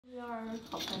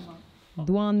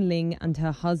Duan Ling and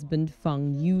her husband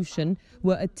Fang Yushun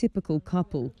were a typical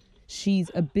couple.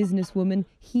 She's a businesswoman,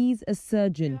 he's a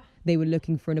surgeon. They were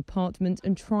looking for an apartment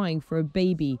and trying for a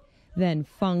baby. Then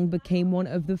Fang became one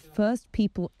of the first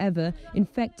people ever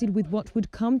infected with what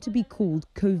would come to be called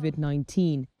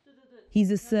COVID-19. He's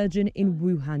a surgeon in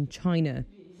Wuhan, China.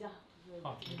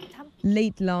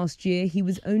 Late last year, he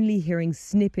was only hearing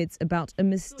snippets about a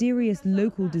mysterious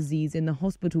local disease in the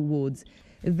hospital wards.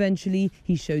 Eventually,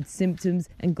 he showed symptoms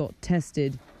and got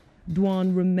tested.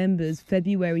 Duan remembers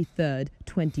February 3rd,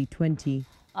 2020.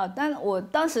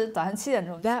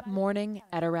 That morning,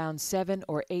 at around 7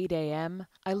 or 8 a.m.,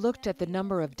 I looked at the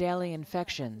number of daily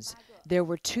infections. There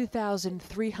were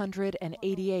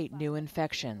 2,388 new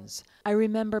infections. I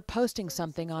remember posting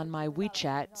something on my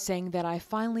WeChat saying that I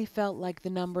finally felt like the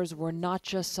numbers were not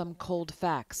just some cold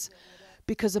facts,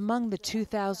 because among the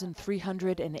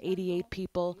 2,388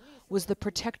 people was the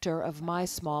protector of my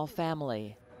small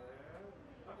family.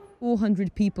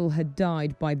 400 people had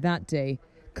died by that day.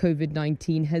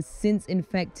 COVID-19 has since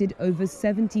infected over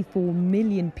 74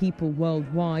 million people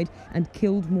worldwide and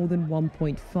killed more than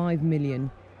 1.5 million.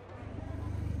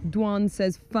 Duan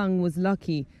says Fang was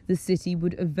lucky. The city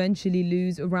would eventually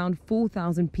lose around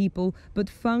 4,000 people, but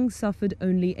Fang suffered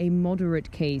only a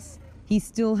moderate case. He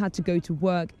still had to go to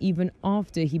work even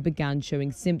after he began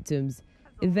showing symptoms.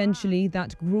 Eventually,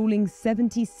 that grueling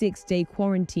 76-day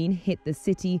quarantine hit the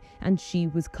city and she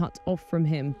was cut off from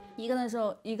him.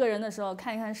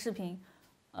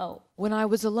 When I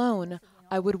was alone,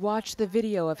 I would watch the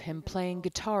video of him playing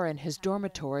guitar in his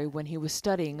dormitory when he was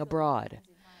studying abroad.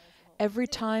 Every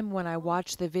time when I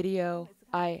watched the video,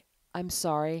 I'm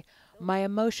sorry, my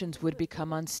emotions would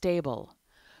become unstable.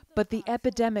 But the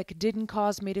epidemic didn't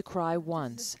cause me to cry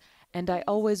once, and I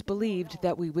always believed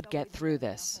that we would get through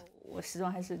this.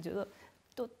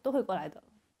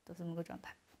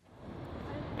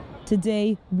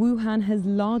 Today, Wuhan has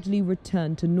largely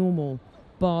returned to normal.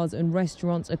 Bars and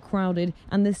restaurants are crowded,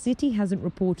 and the city hasn't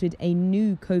reported a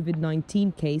new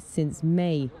COVID-19 case since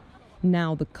May.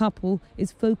 Now the couple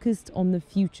is focused on the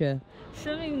future.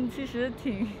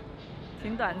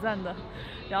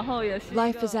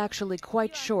 Life is actually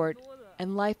quite short,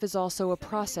 and life is also a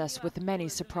process with many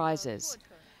surprises.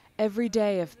 Every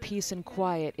day of peace and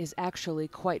quiet is actually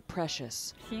quite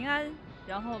precious.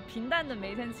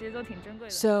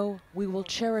 So we will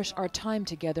cherish our time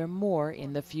together more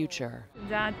in the future.